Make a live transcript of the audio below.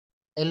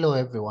Hello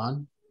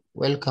everyone,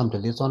 welcome to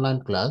this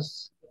online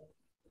class.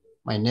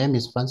 My name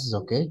is Francis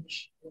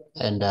Okage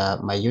and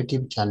my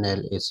YouTube channel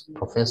is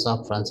Professor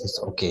Francis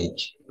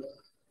Okage.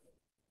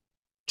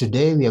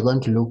 Today we are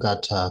going to look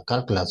at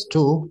Calculus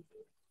 2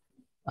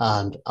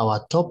 and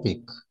our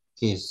topic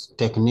is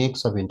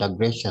techniques of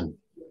integration.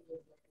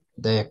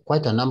 There are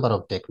quite a number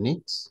of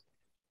techniques,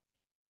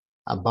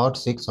 about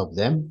 6 of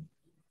them,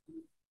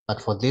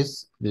 but for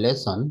this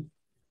lesson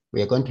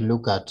we are going to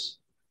look at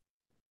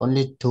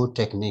only 2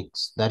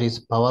 techniques, that is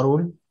power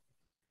rule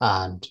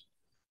and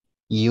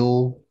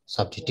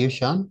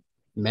u-substitution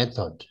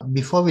method.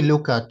 Before we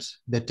look at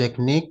the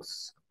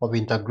techniques of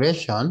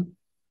integration,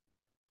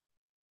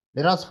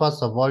 let us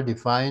first of all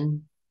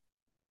define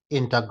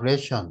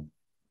integration.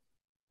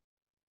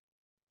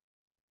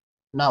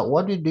 Now,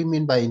 what do you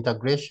mean by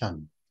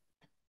integration?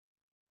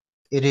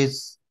 It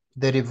is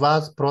the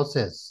reverse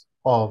process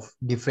of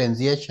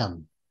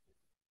differentiation.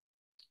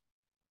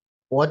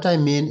 What I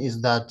mean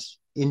is that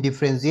in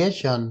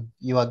differentiation,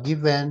 you are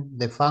given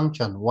the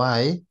function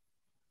y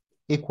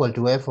equal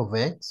to f of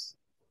x,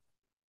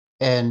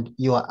 and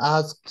you are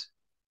asked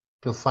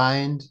to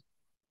find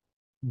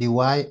dy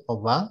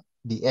over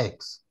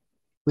dx,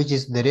 which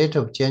is the rate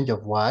of change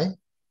of y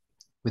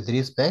with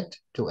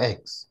respect to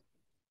x.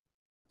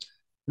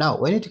 Now,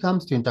 when it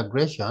comes to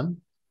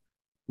integration,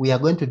 we are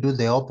going to do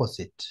the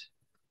opposite.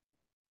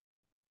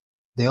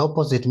 The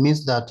opposite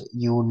means that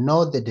you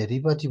know the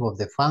derivative of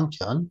the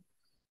function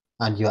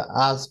and you are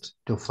asked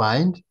to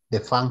find the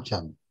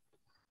function.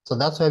 So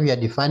that's why we are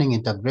defining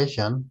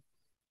integration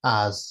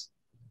as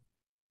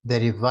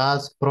the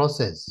reverse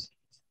process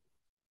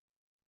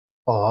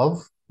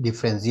of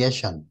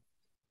differentiation.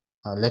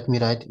 Let me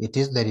write, it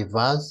is the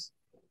reverse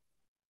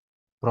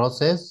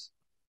process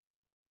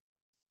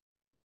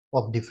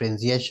of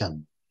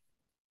differentiation.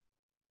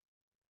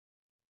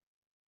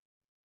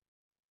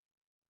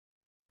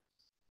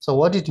 So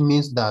what it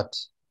means that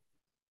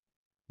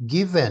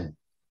given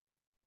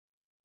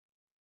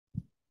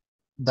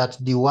that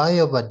dy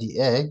over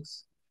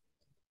dx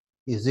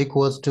is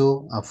equals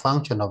to a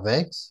function of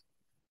x,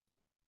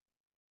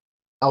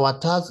 our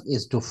task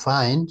is to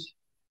find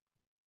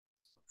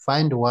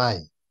y.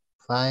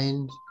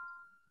 Find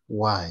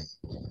y.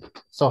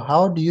 So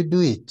how do you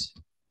do it?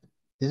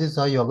 This is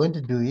how you are going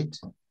to do it.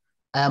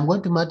 I am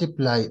going to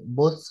multiply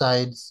both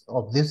sides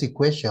of this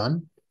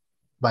equation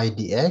by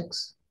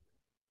dx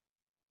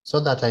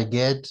so that I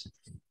get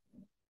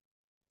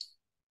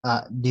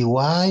dy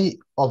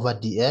over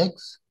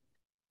dx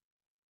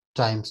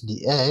times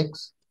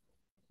dx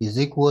is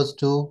equals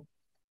to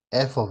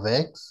f of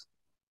x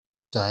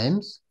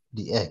times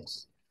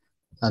dx.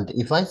 And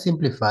if I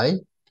simplify,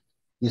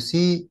 you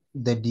see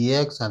the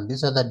dx and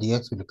this other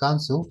dx will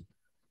cancel.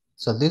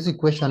 So this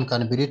equation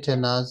can be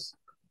written as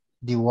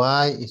dy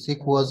is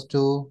equals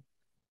to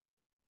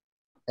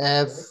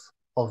f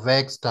of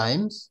x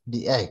times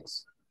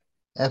dx.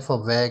 F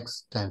of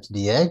x times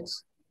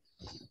dx.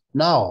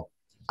 Now,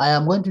 I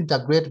am going to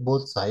integrate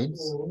both sides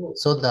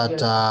so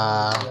that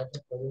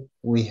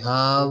we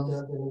have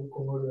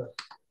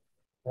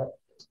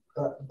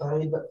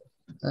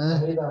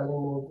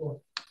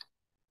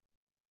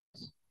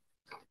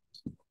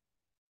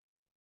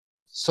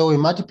so we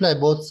multiply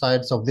both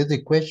sides of this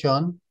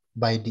equation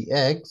by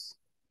dx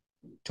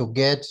to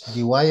get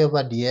dy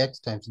over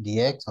dx times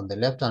dx on the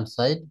left-hand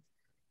side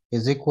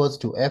is equals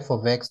to f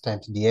of x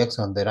times dx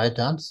on the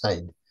right-hand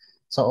side.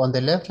 So on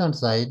the left-hand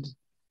side,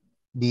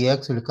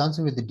 dx will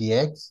cancel with the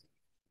dx,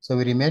 so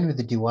we remain with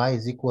the dy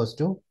is equals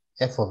to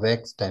f of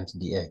x times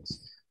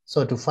dx.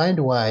 So to find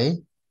y,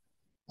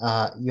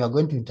 you are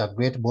going to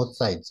integrate both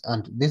sides,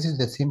 and this is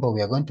the symbol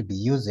we are going to be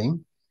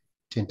using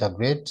to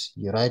integrate.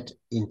 You write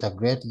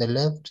integrate the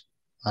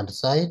left-hand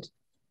side,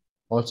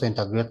 also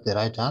integrate the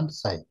right-hand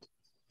side.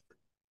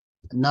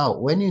 Now,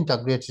 when you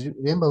integrate,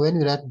 remember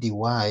when you write dy,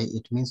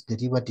 it means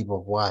derivative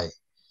of y,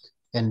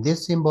 and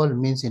this symbol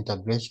means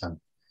integration.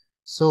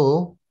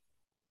 So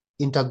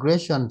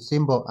integration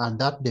symbol and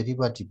that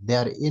derivative, they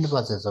are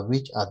inverses of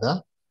each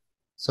other.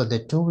 So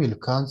the two will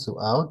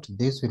cancel out.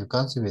 This will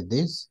cancel with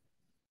this.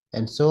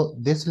 And so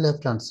this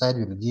left-hand side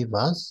will give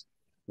us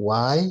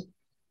y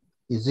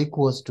is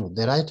equals to,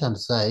 the right-hand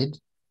side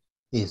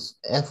is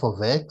f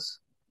of x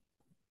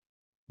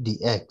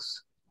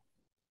dx.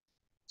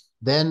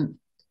 Then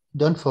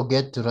don't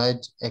forget to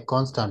write a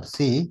constant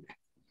c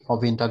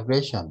of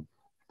integration.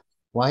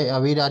 Why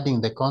are we adding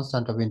the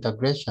constant of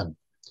integration?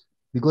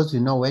 Because you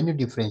know when you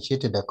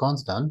differentiated a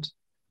constant,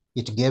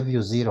 it gave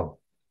you 0.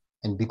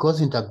 And because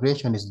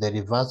integration is the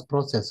reverse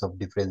process of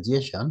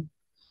differentiation,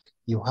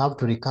 you have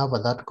to recover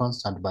that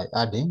constant by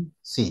adding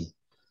c.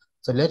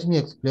 So let me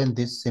explain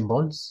these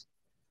symbols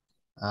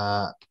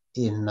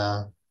in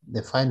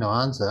the final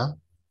answer.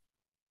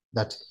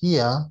 That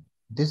here,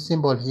 this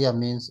symbol here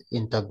means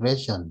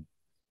integration.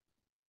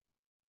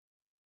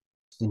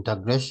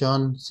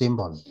 Integration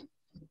symbol.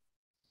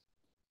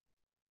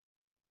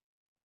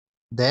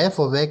 The f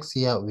of x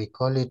here, we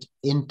call it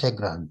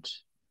integrand.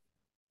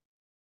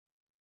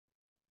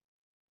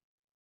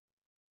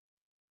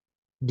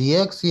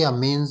 dx here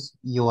means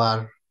you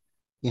are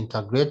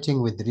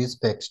integrating with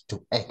respect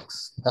to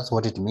x. That's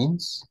what it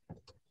means.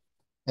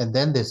 And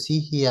then the c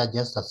here,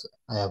 just as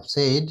I have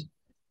said,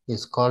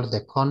 is called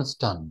the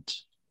constant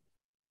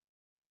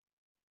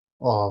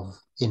of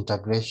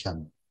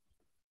integration.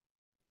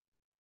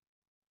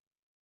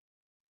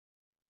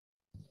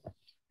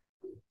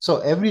 So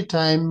every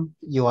time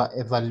you are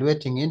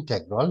evaluating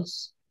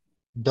integrals,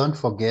 don't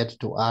forget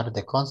to add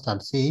the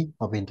constant c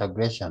of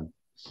integration.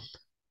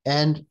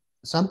 And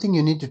something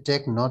you need to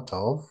take note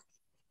of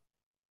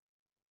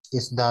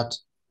is that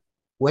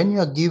when you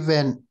are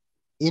given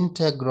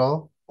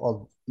integral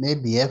of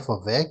maybe f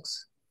of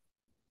x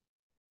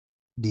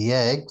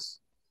dx,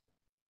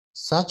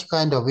 such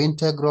kind of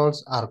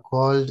integrals are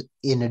called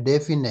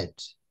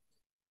indefinite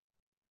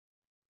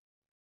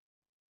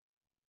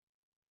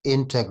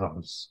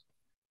integrals.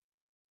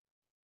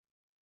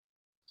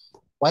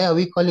 Why are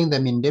we calling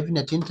them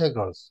indefinite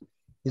integrals?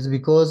 It's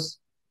because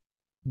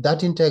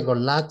that integral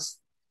lacks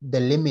the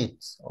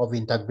limits of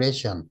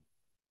integration.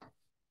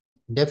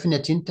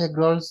 Definite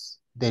integrals,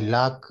 they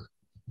lack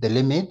the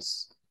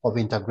limits of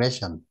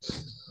integration.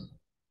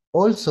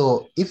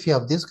 Also, if you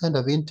have this kind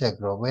of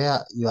integral where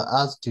you are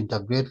asked to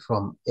integrate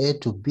from a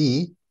to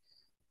b,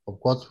 of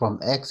course from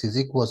x is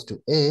equals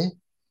to a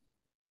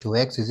to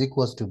x is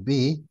equals to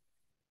b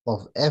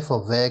of f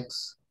of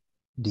x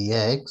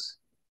dx,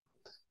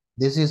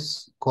 this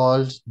is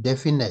called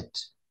definite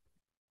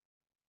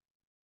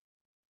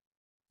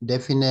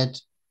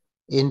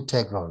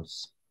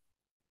integrals.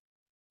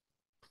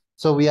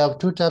 So we have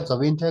two types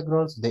of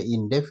integrals, the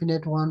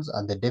indefinite ones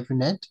and the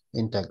definite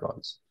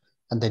integrals.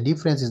 And the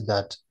difference is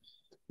that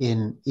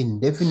in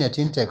indefinite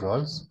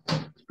integrals,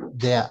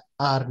 there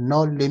are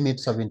no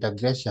limits of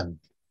integration,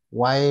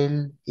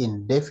 while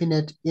in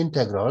definite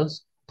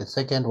integrals, the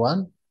second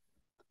one,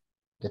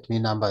 let me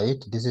number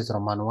it, this is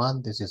Roman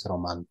 1, this is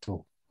Roman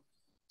 2.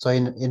 So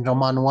in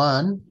Roman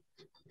 1,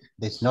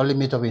 there's no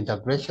limit of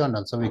integration,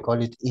 and so we call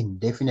it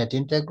indefinite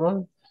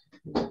integral.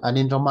 And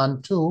in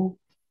Roman 2,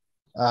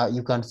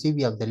 you can see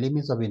we have the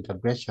limits of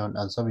integration,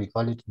 and so we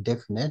call it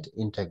definite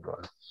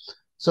integral.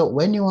 So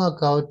when you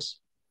work out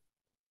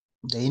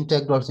the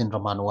integrals in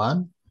Roman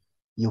 1,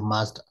 you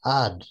must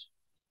add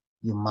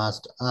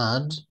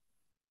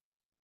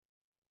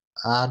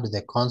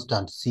the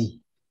constant c.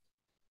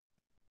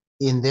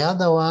 In the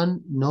other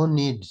one, no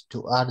need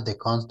to add the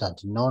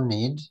constant, no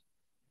need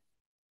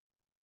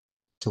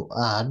to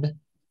add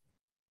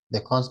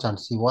the constant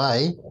c.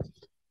 Why?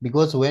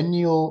 Because when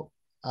you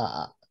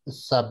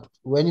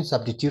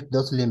substitute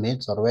those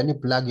limits, or when you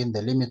plug in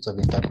the limits of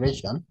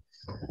integration,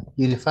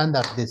 you'll find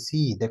that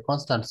the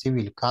constant c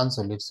will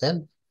cancel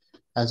itself.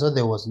 And so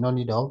there was no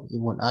need of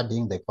even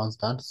adding the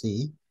constant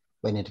c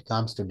when it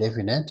comes to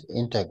definite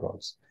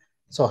integrals.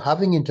 So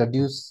having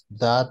introduced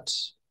that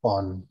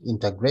on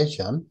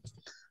integration,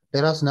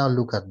 let us now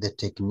look at the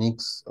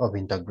techniques of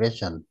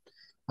integration.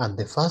 And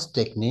the first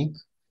technique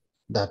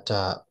that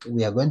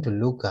we are going to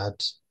look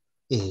at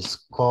is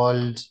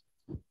called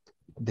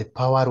the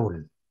power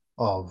rule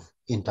of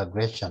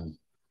integration.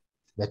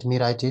 Let me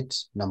write it.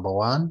 Number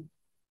one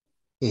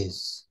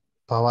is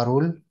power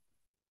rule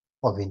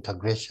of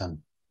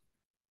integration.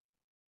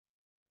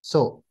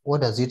 So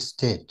what does it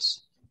state?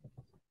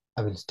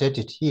 I will state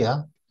it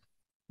here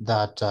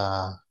that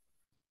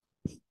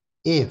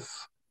if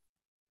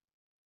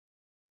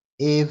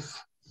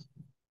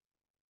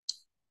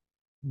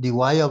dy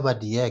over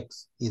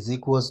dx is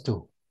equals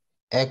to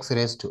x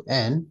raised to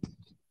n,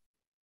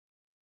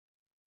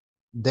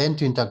 then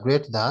to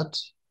integrate that,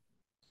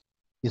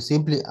 you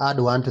simply add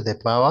 1 to the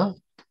power,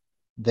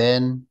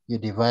 then you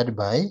divide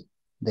by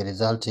the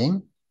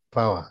resulting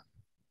power.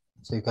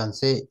 So you can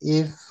say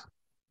if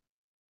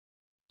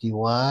dy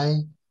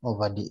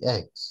over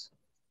dx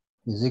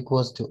is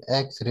equals to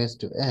x raised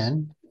to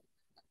n,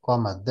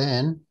 comma,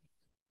 then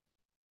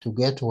to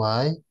get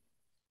y,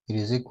 it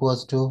is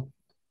equals to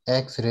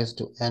x raised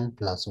to n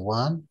plus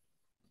 1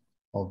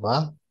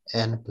 over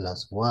n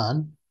plus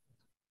 1,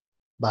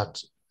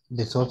 but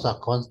this also a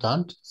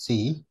constant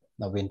c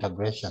of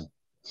integration.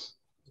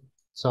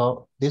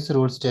 So this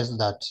rule states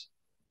that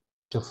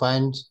to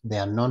find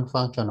the unknown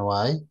function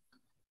y,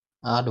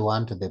 add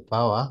 1 to the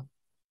power,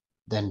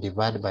 then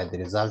divide by the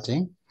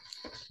resulting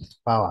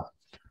power.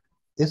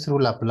 This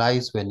rule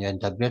applies when you're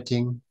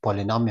integrating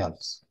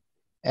polynomials.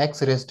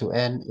 X raised to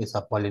n is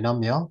a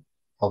polynomial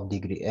of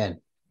degree n.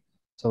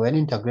 So when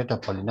you integrate a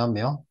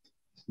polynomial,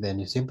 then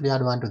you simply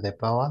add 1 to the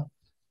power,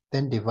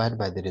 then divide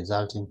by the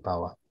resulting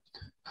power.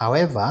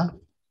 However,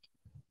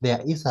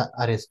 there is a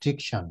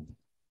restriction.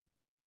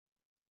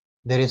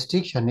 The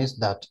restriction is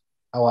that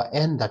our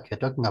n that we're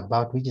talking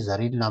about, which is a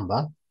real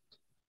number,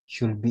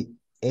 should be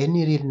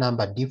any real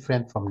number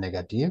different from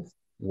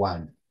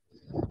 -1.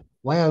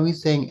 Why are we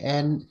saying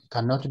n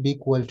cannot be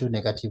equal to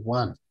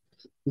 -1?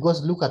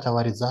 Because look at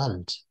our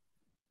result.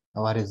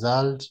 Our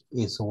result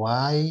is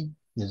y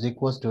is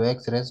equals to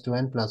x raised to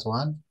n plus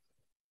 1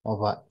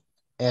 over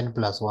n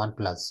plus 1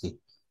 plus c.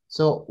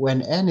 So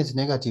when n is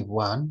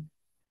 -1,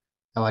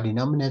 our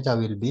denominator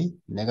will be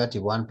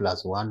 -1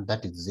 plus 1,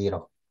 that is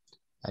 0.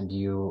 And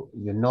you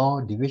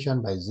know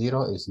division by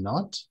 0 is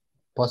not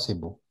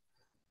possible.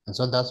 And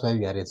so that's why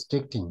we are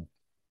restricting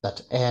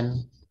that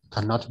n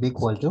cannot be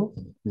equal to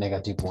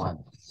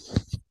 -1.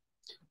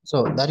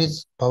 So that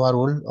is power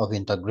rule of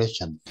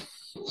integration.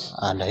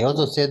 And I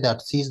also said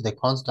that C is the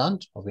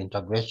constant of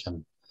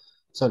integration.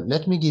 So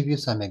let me give you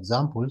some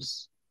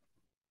examples.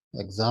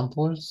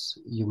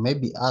 You may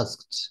be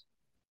asked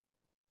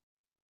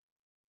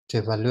to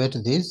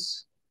evaluate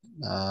this.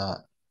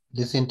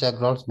 These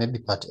integrals, maybe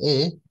part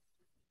A,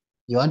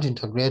 you want to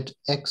integrate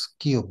x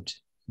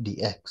cubed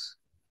dx.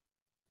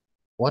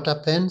 What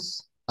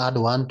happens? Add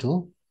 1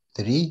 to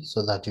 3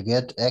 so that you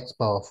get x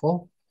power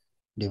 4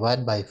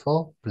 divided by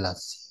 4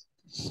 plus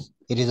c.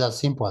 It is as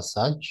simple as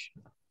such.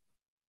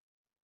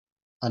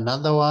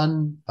 Another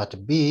one, part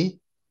B,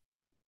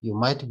 you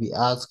might be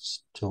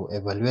asked to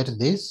evaluate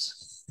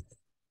this.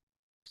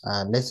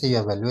 Let's say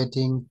you're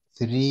evaluating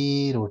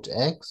 3 root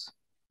x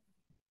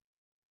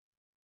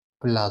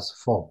plus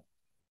 4.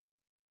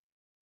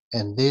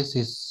 And this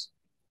is,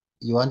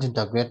 you want to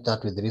integrate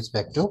that with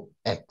respect to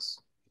x.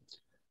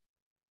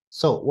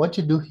 So what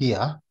you do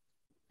here,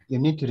 you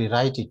need to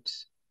rewrite it.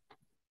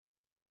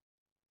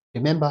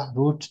 Remember,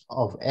 root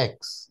of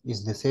x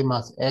is the same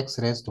as x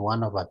raised to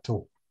 1 over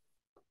 2.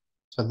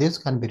 So this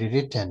can be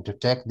rewritten to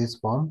take this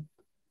form,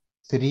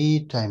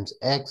 3 times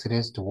x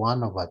raised to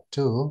 1 over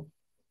 2,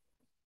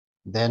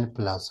 then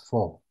plus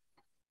 4.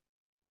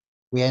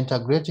 We are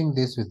integrating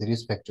this with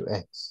respect to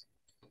x.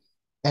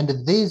 And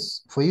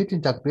this, for you to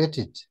integrate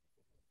it,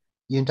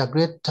 you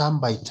integrate term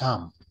by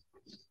term.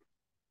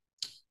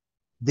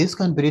 This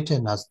can be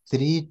written as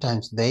 3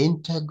 times the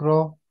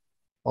integral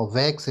of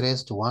x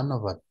raised to 1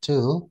 over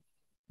 2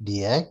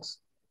 dx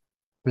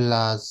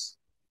plus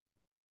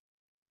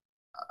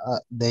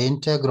the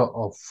integral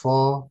of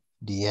 4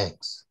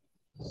 dx.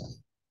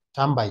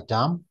 Term by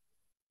term.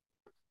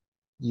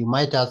 You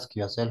might ask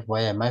yourself,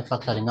 why am I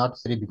factoring out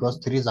 3? Because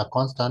 3 is a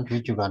constant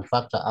which you can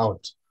factor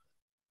out.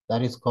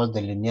 That is called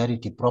the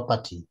linearity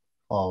property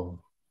of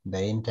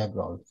the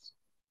integrals.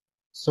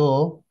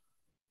 So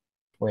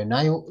when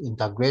I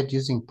integrate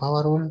using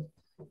power rule,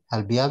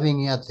 I'll be having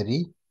here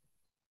 3,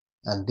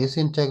 and this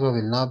integral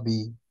will now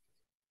be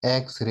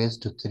x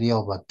raised to 3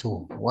 over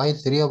 2. Why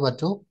 3 over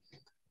 2?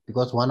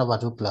 Because 1 over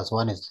 2 plus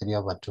 1 is 3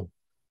 over 2.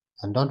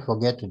 And don't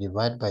forget to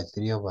divide by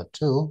 3 over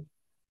 2.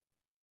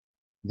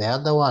 The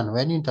other one,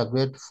 when you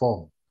integrate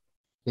 4,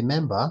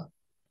 remember,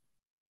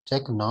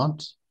 take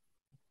note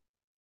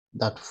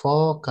that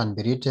 4 can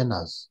be written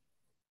as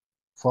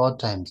 4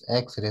 times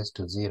x raised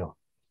to 0.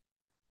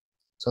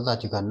 So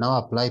that you can now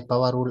apply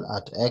power rule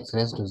at x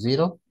raised to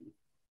 0.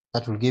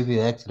 That will give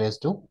you x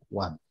raised to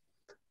 1.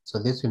 So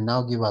this will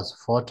now give us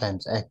 4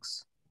 times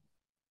x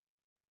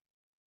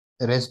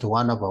raised to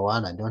 1 over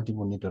 1. I don't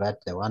even need to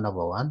write the 1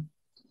 over 1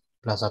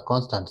 plus a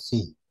constant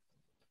c.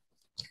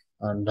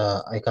 And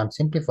I can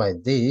simplify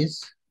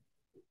this.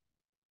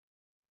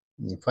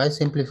 If I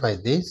simplify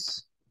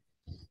this,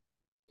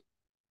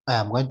 I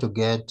am going to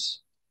get,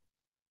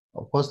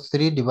 of course,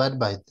 3 divided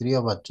by 3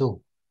 over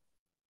 2.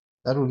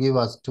 That will give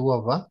us 2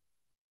 over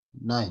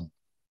 9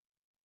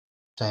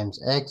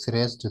 times x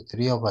raised to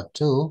 3 over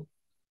 2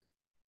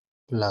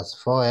 plus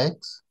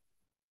 4x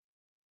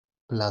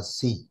plus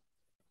c.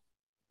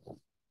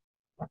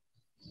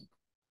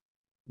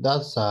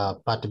 That's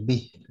part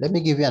B. Let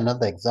me give you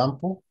another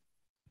example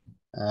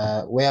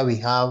where we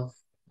have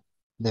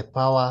the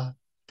power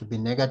to be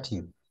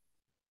negative.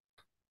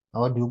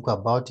 How do you go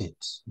about it?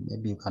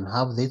 Maybe you can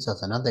have this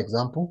as another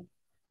example.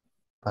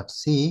 Part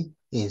C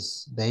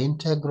is the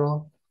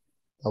integral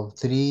of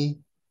 3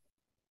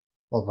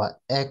 over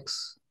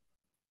x.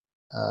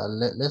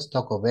 Let's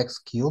talk of x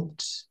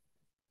cubed,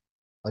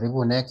 or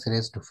even x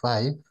raised to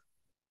 5,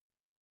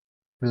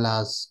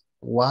 plus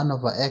 1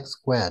 over x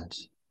squared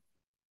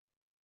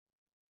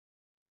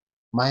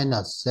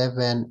minus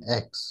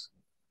 7x.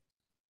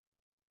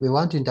 We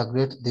want to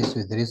integrate this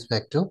with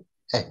respect to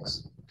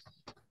x.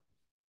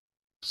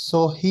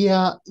 So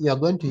here you are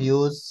going to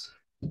use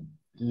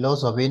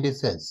laws of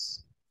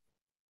indices.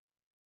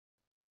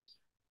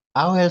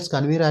 How else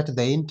can we write the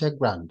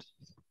integrand?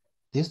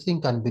 This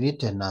thing can be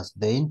written as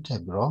the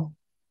integral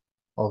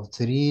of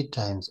 3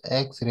 times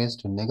x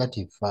raised to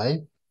negative 5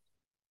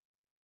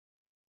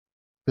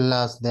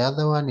 plus the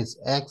other one is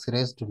x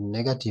raised to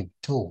negative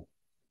 2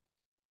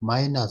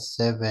 minus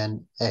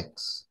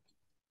 7x.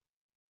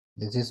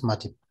 This is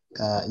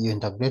you're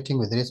integrating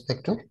with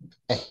respect to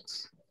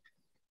x.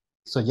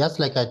 So just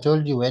like I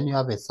told you, when you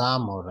have a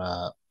sum or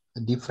a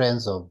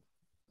difference of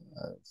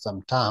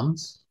some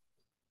terms,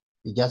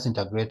 you just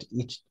integrate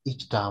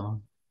each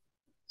term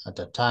at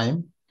a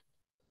time.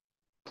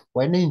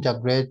 When you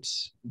integrate,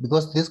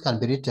 because this can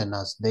be written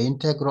as the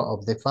integral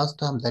of the first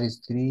term, that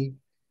is 3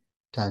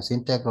 times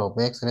integral of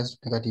x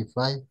raised to negative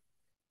 5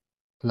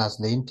 plus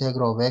the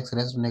integral of x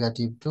raised to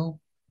negative 2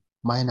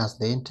 minus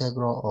the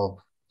integral of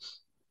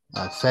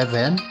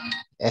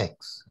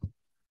 7x.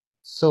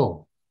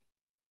 So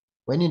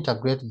when you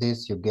integrate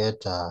this, you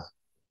get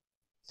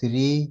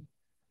 3x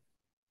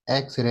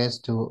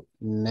raised to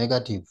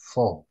negative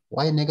 4.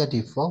 Why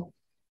negative 4?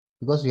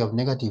 because we have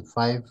negative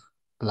 5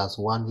 plus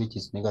 1, which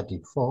is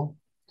negative 4,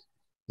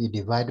 you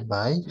divide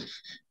by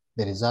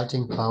the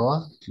resulting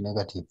power,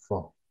 negative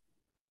 4.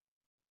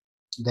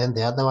 Then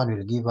the other one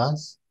will give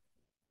us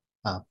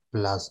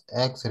plus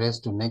x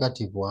raised to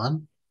negative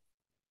 1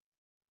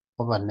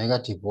 over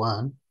negative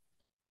 1.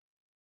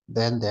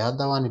 Then the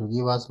other one will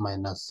give us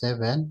minus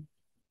 7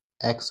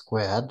 x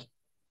squared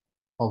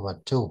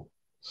over 2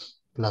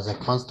 plus a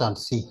constant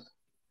c.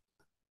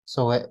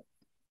 So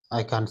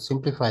I can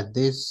simplify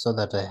this so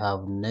that I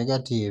have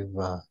negative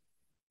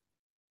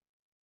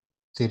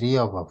 3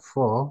 over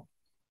 4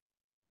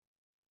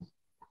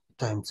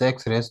 times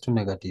x raised to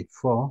negative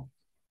 4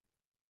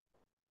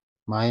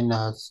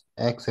 minus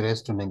x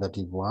raised to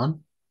negative 1.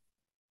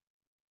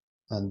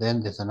 And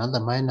then there's another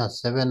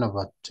minus 7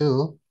 over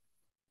 2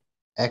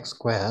 x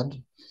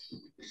squared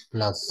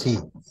plus c,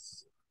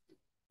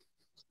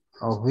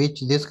 of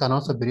which this can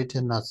also be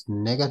written as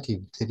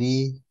negative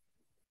 3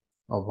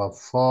 over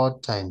 4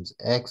 times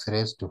x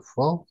raised to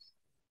 4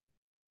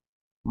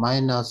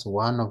 minus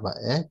 1 over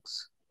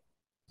x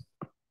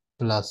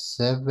plus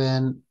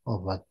 7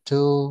 over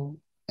 2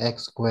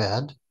 x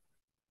squared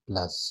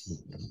plus c.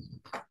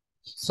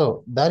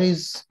 So that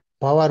is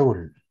power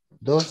rule.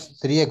 Those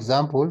three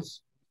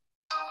examples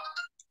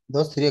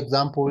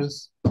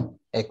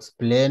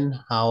explain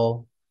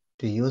how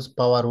to use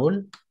power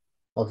rule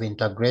of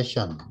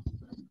integration.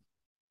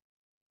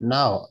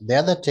 Now, the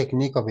other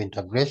technique of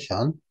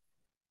integration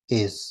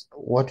is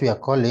what we are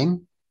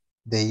calling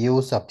the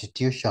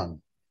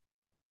u-substitution.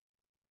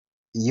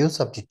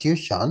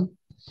 U-substitution,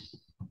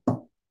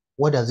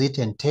 what does it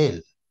entail?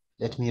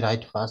 Let me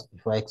write first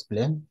before I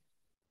explain.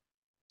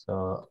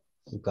 So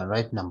you can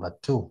write number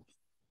 2.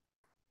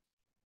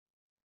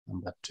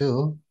 Number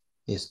 2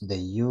 is the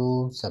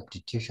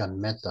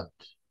u-substitution method.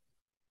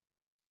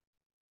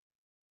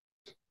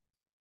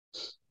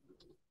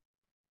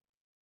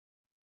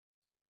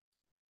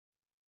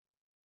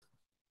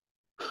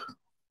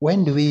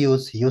 When do we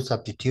use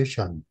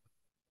u-substitution?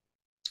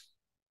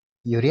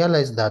 You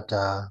realize that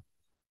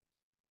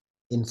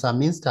in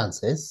some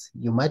instances,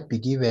 you might be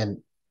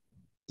given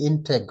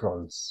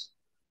integrals,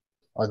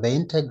 or the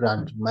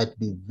integrand might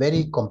be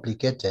very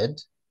complicated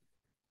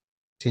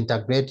to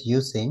integrate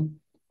using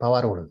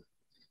power rule.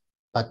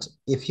 But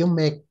if you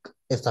make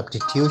a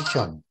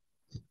substitution,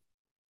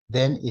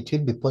 then it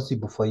will be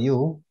possible for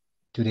you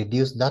to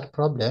reduce that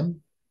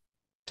problem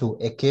to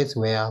a case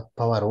where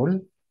power rule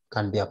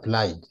can be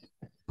applied.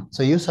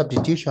 So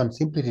u-substitution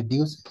simply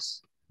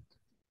reduces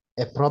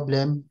a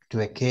problem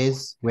to a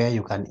case where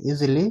you can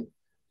easily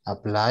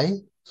apply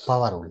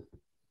power rule.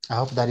 I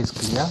hope that is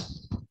clear.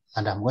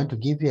 And I'm going to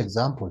give you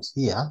examples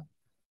here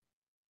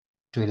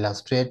to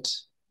illustrate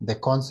the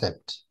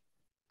concept.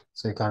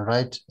 So you can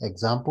write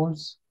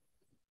examples.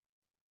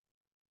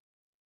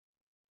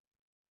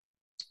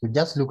 We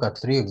just look at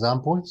 3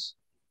 examples.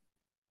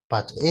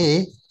 Part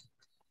A,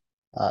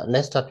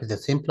 let's start with the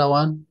simpler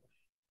one.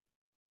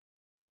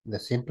 The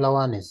simpler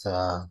one is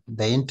the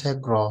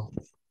integral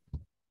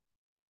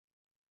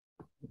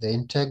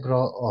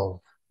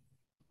of,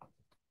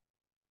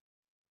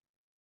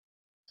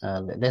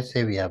 let's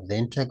say we have the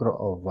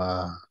integral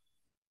of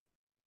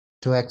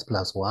 2x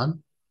plus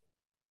 1.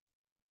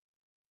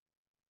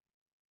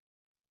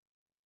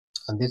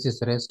 And this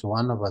is raised to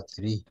 1 over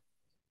 3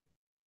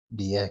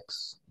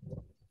 dx.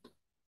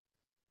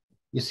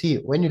 You see,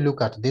 when you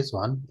look at this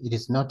one, it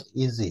is not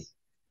easy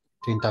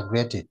to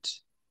integrate it.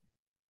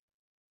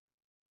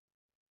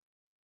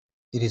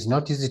 It is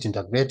not easy to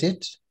integrate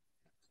it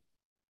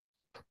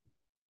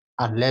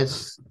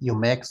unless you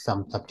make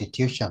some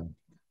substitution.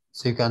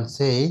 So you can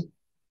say,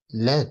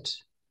 let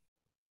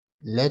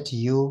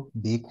u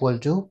be equal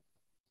to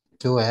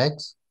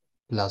 2x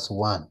plus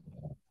 1.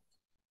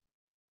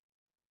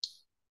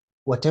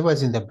 Whatever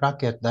is in the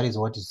bracket, that is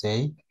what you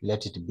say,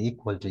 let it be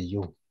equal to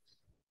u.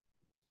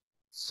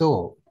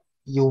 So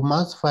you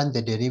must find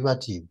the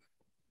derivative,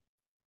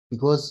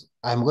 because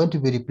I'm going to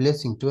be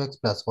replacing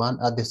 2x plus 1.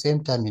 At the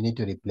same time, you need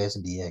to replace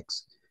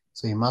dx.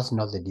 So you must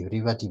know the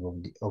derivative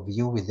of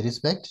u with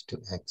respect to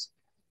x.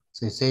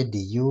 So you say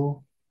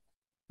du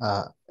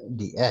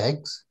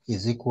dx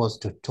is equals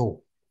to 2.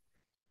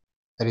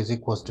 That is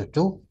equals to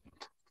 2.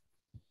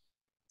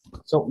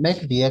 So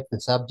make dx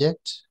the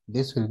subject.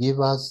 This will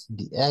give us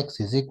dx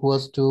is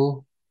equals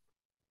to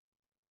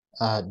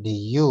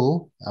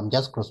du, I'm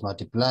just cross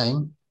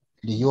multiplying,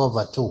 du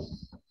over 2.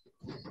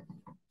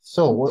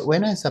 So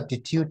when I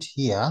substitute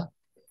here,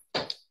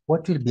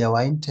 what will be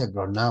our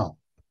integral now?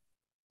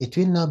 It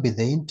will now be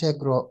the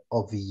integral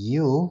of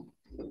u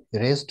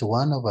raised to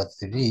 1 over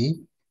 3.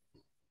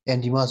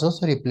 And you must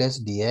also replace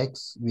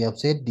dx. We have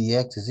said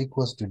dx is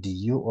equals to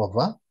du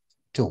over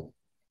 2.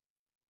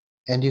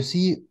 And you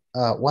see,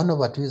 1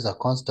 over 2 is a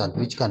constant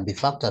which can be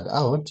factored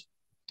out.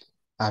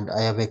 And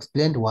I have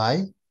explained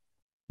why.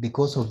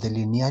 Because of the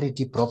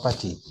linearity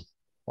property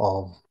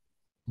of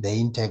the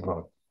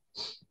integral.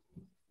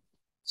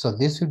 So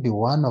this will be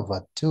 1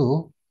 over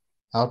 2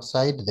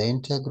 outside the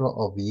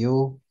integral of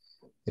u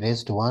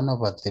raised to 1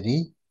 over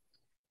 3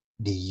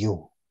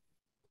 du.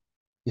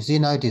 You see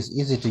now it is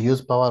easy to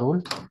use power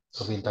rule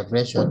of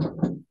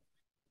integration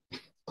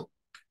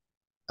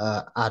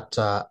at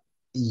the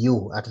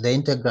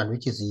integrand,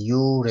 which is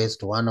u raised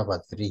to 1 over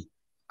 3.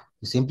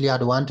 You simply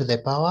add 1 to the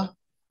power,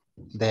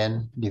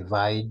 then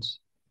divide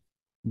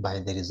by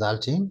the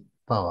resulting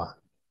power.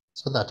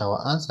 So that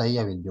our answer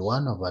here will be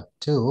 1 over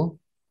 2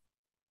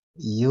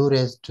 u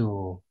raised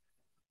to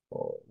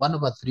 1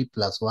 over 3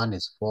 plus 1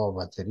 is 4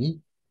 over 3.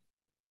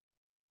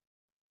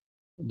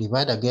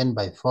 Divide again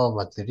by 4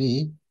 over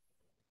 3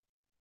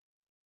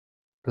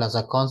 plus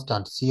a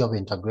constant c of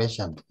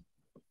integration.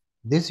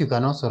 This you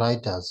can also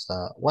write as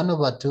 1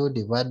 over 2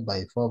 divided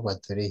by 4 over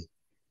 3.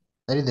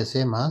 That is the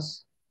same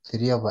as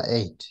 3 over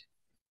 8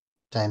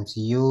 times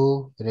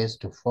u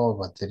raised to 4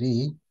 over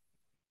 3,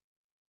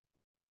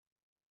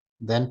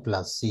 then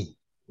plus c.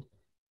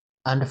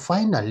 And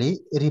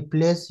finally,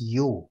 replace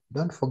u.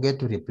 Don't forget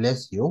to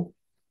replace u,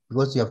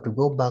 because you have to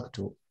go back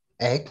to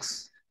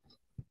x.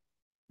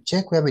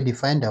 Check where we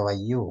defined our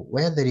u.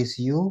 Where there is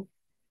u,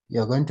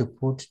 you're going to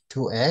put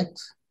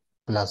 2x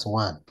plus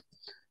 1.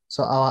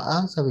 So our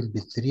answer will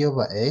be 3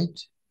 over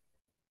 8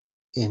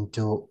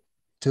 into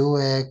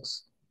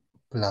 2x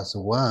plus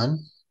 1,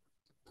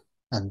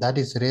 and that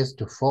is raised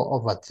to 4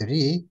 over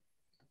 3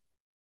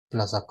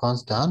 plus a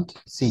constant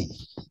c.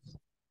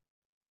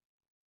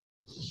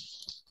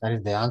 That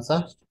is the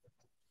answer.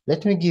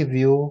 Let me give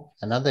you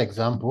another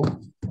example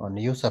on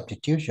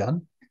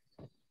u-substitution.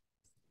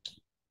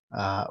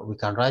 We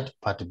can write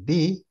part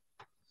B.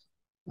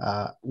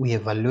 We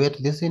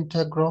evaluate this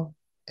integral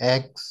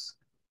x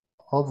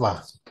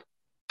over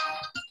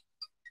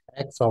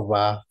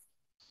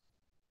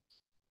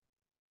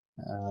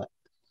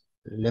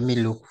let me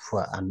look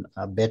for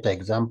a better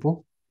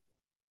example.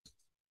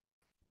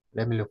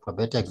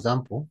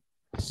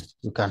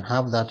 You can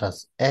have that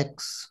as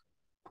x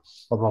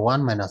over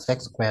 1 minus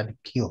x squared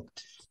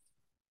cubed.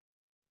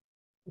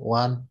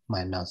 1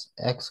 minus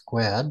x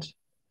squared,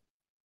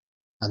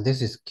 and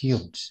this is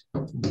cubed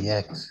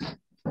dx.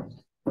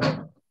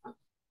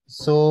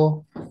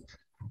 So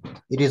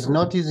it is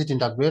not easy to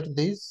integrate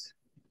this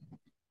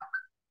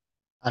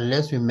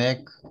unless we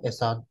make a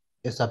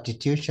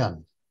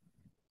substitution.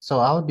 So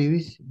how do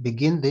we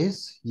begin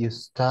this? You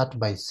start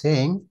by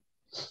saying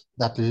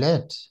that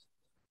let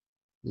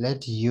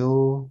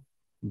u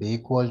be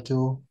equal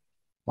to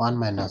 1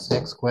 minus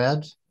x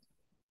squared.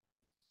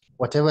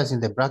 Whatever is in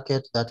the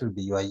bracket, that will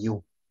be your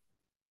u.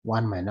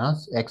 1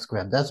 minus x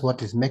squared. That's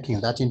what is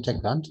making that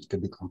integrand to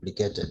be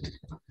complicated.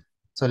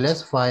 So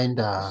let's find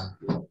the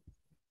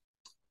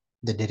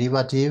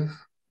derivative.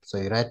 So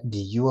you write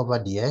du over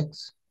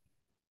dx.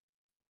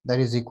 That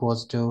is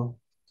equals to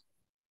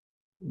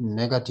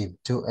negative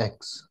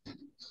 2x.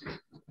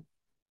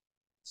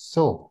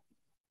 So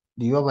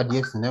du over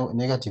dx is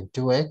negative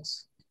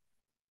 2x.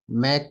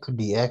 Make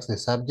dx the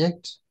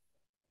subject.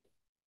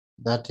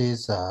 That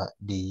is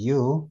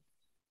du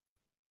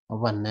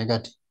over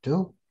negative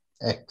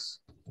 2x.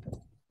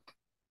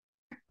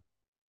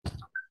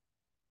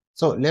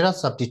 So let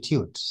us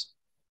substitute.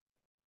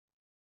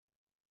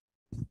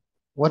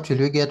 What will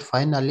we get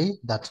finally?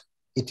 That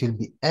it will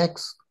be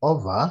x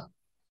over,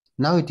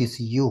 now it is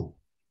u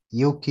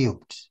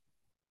cubed.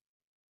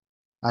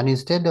 And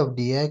instead of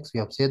dx, we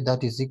have said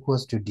that is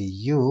equals to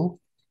du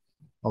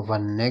over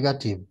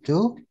negative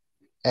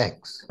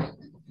 2x.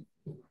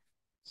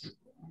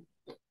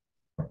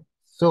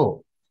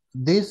 So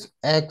this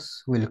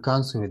x will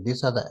cancel with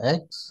this other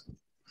x,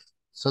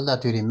 so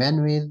that we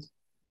remain with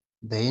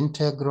the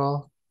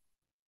integral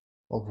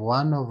of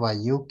 1 over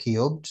u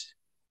cubed,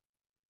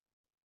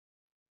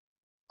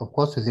 of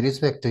course with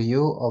respect to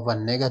u, over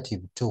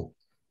negative 2.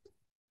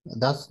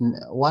 That's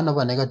 1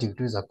 over negative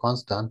 2 is a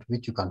constant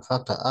which you can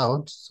factor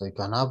out. So you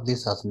can have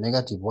this as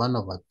negative 1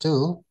 over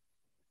 2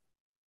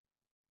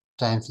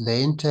 times the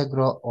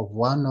integral of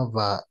 1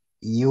 over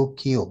u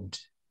cubed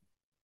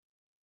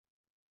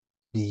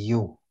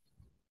du.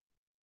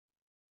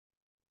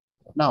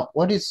 Now,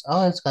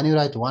 how else can you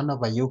write 1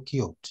 over u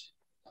cubed?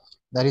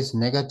 That is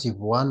negative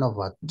 1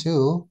 over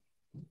 2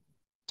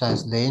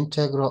 times the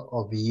integral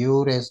of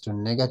u raised to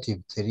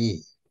negative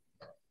 3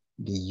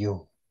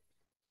 du.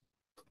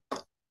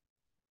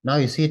 Now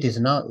you see it is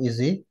now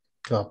easy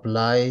to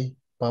apply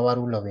power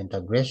rule of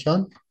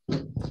integration.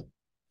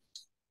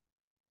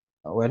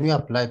 When we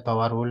apply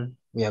power rule,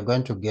 we are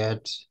going to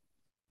get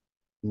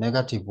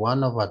negative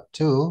 1 over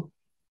 2.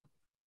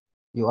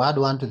 You add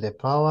 1 to the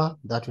power,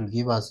 that will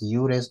give us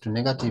u raised to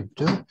negative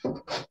 2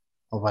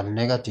 over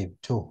negative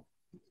 2.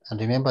 And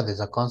remember, there's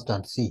a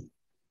constant c.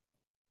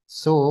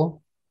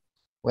 So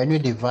when we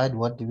divide,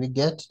 what do we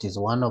get? It is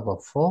 1 over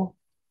 4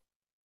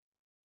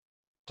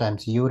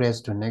 times u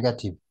raised to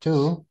negative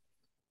 2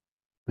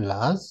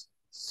 plus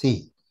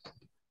c.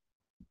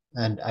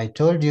 And I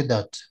told you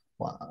that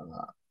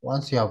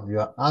once you have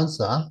your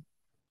answer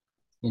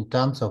in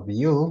terms of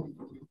u,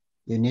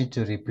 you need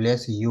to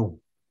replace u.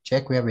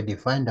 Check where we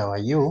defined our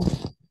u.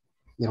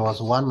 It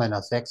was 1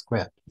 minus x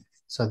squared.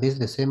 So this is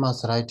the same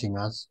as writing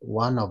as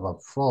 1 over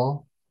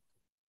 4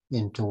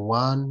 into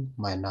 1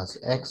 minus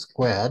x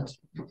squared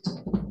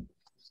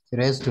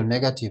raised to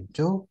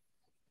 -2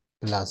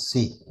 plus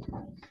c.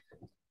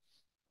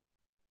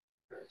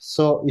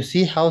 So you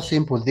see how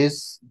simple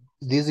these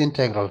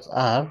integrals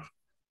are.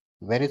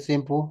 Very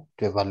simple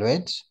to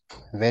evaluate,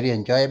 very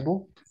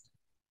enjoyable.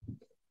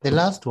 The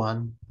last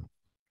one,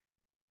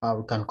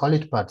 we can call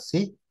it part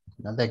C,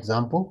 another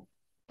example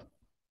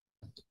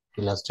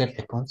to illustrate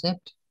the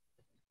concept.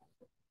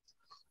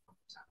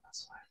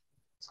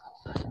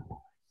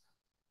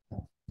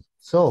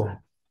 So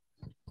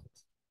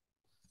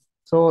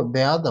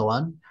the other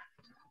one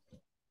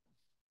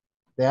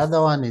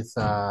is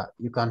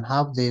you can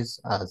have this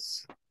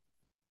as,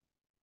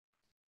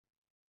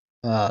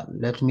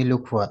 let me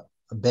look for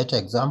a better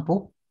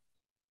example.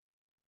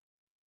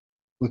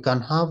 We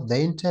can have the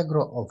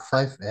integral of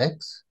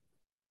 5x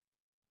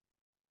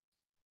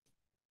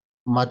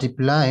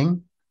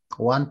multiplying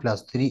 1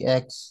 plus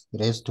 3x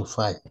raised to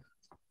 5.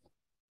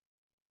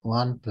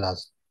 1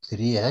 plus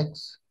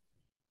 3x,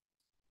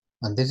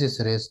 and this is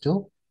raised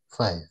to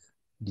 5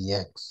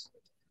 dx.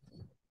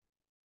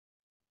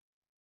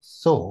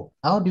 So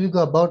how do we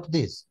go about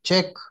this?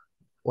 Check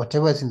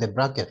whatever is in the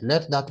bracket.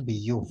 Let that be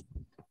u.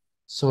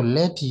 So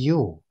let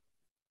u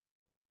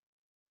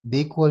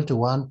be equal to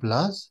 1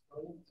 plus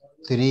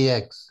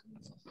 3x.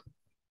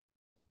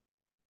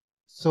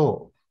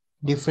 So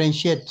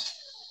differentiate,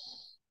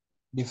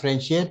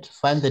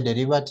 find the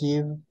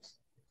derivative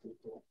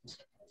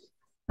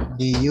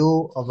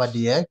du over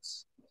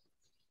dx.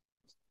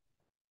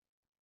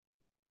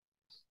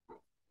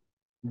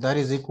 That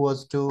is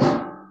equals to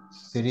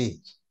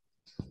 3.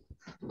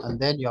 And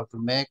then you have to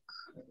make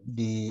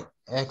the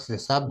x the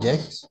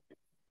subject,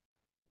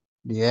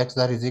 the x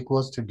that is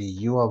equals to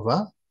du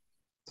over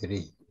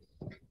 3.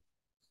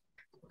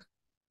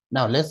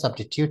 Now let's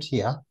substitute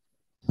here.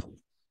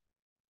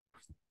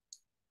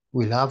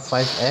 We'll have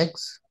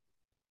 5x.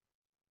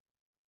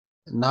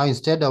 Now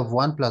instead of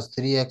 1 plus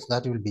 3x,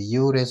 that will be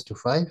u raised to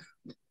 5.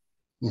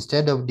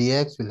 Instead of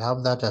dx, we'll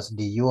have that as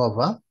du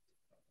over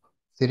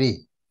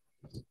 3.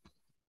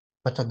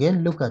 But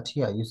again, look at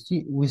here. You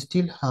see, we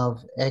still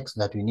have x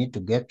that we need to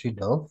get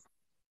rid of.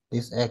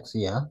 This x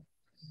here.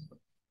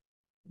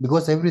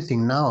 Because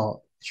everything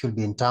now should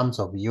be in terms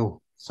of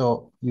u.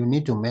 So you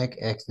need to make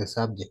x the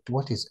subject.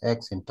 What is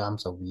x in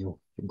terms of u?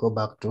 You go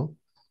back to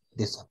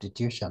this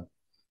substitution.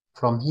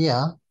 From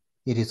here,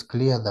 it is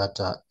clear that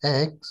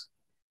x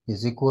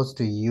is equals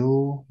to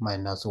u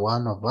minus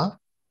 1 over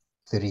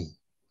 3.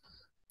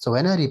 So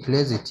when I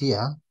replace it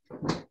here,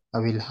 I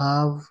will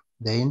have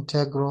the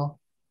integral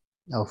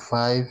of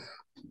 5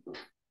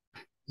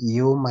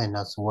 u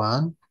minus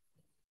 1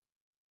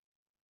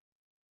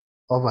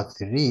 over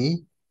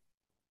 3.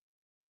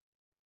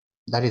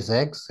 That is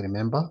x,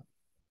 remember?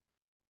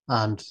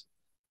 And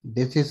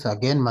this is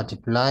again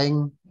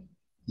multiplying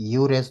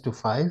u raised to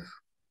 5.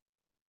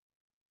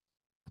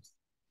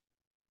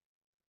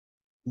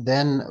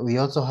 Then we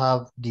also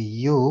have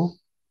du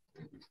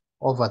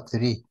over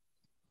 3.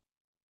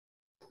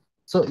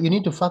 So you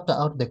need to factor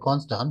out the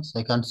constants.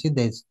 I can see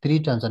there's 3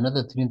 times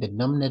another 3 in the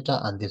denominator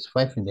and there's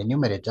 5 in the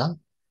numerator.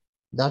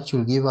 That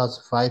should give us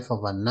 5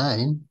 over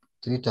 9.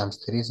 3 times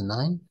 3 is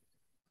 9.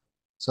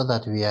 So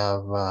that we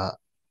have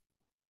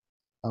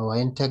our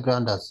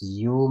integrand as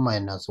u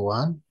minus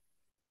 1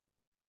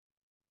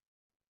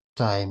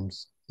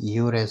 times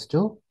u raised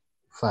to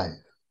 5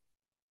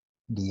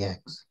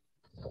 dx.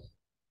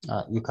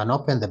 You can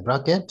open the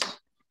bracket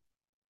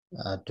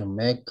to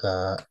make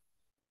our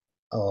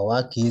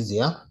work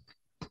easier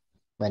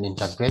when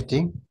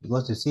integrating,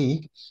 because you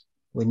see,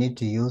 we need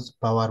to use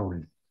power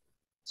rule.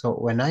 So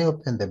when I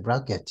open the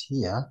bracket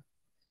here,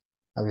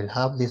 I will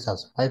have this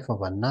as 5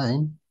 over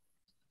 9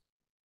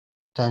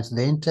 times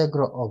the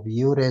integral of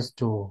u raised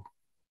to,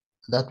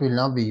 that will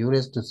now be u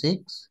raised to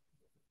 6,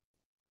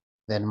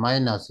 then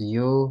minus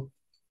u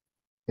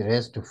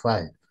raised to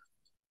 5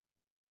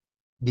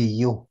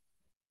 du.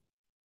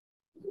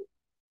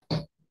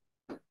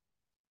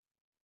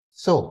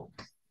 So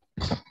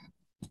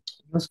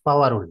use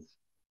power rule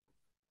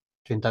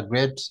to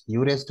integrate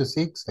u raised to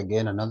 6,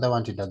 again another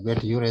one to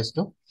integrate u raised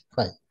to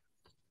 5.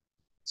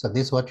 So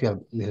this is what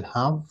we'll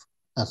have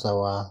as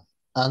our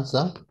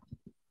answer.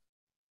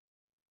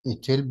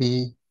 It will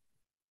be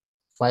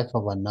 5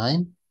 over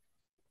 9.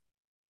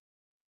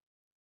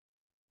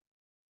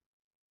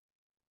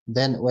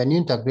 Then when you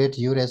integrate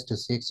u raised to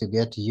 6, you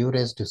get u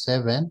raised to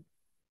 7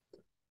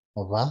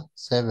 over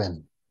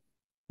 7.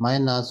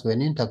 Minus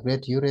when you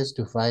integrate u raised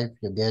to 5,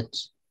 you get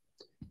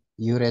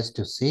u raised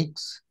to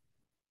 6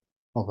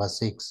 over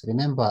 6.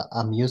 Remember,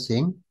 I'm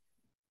using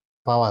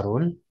power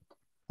rule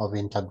of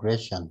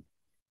integration,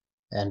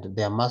 and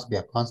there must be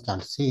a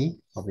constant c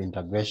of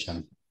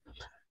integration.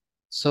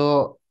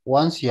 So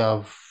once you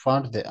have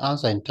found the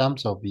answer in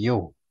terms of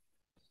u,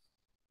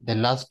 the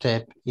last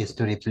step is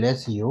to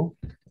replace u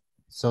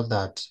so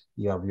that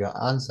you have your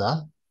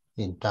answer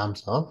in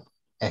terms of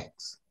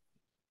x.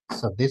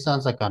 So this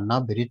answer can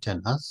now be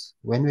written as,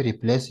 when we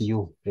replace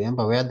u,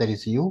 remember where there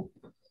is u,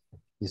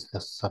 is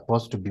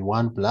supposed to be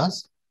 1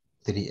 plus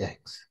 3x.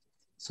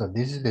 So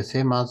this is the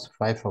same as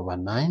 5 over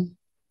 9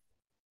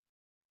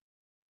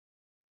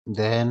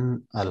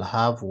 Then I'll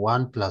have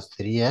 1 plus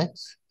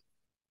 3x.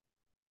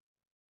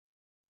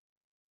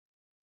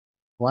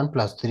 1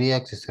 plus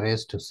 3x is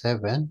raised to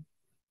 7.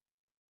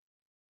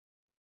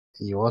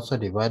 You also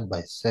divide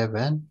by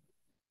 7.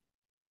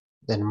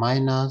 Then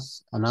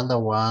minus another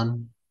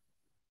 1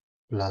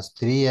 plus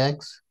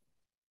 3x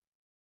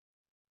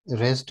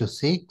raised to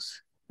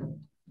 6.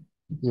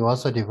 You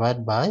also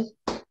divide by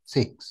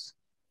 6.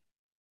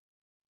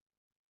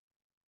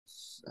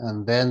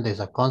 And then there's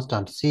a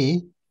constant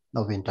c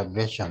of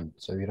integration.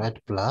 So we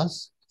write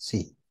plus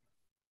c.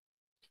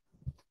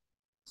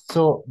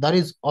 So that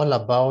is all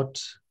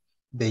about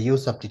the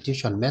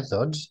u-substitution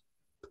method.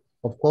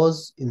 Of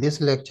course, in this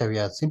lecture, we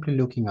are simply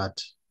looking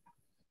at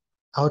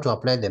how to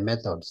apply the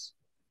methods.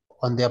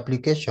 On the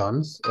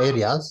applications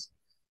areas,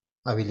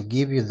 I will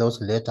give you those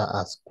later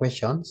as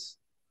questions,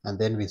 and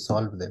then we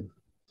solve them.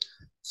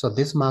 So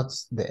this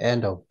marks the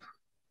end of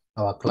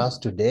our class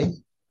today.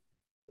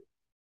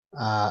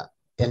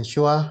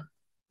 Ensure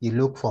you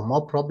look for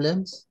more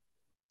problems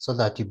so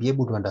that you'll be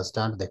able to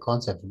understand the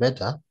concept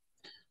better.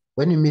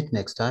 When we meet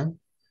next time,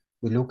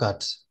 we look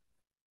at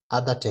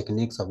other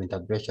techniques of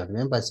integration.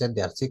 Remember I said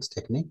there are 6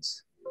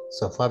 techniques.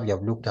 So far we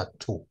have looked at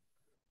 2.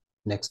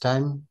 Next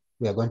time,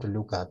 we are going to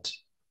look at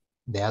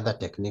the other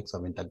techniques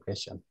of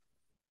integration.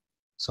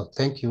 So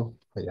thank you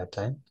for your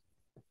time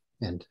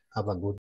and have a good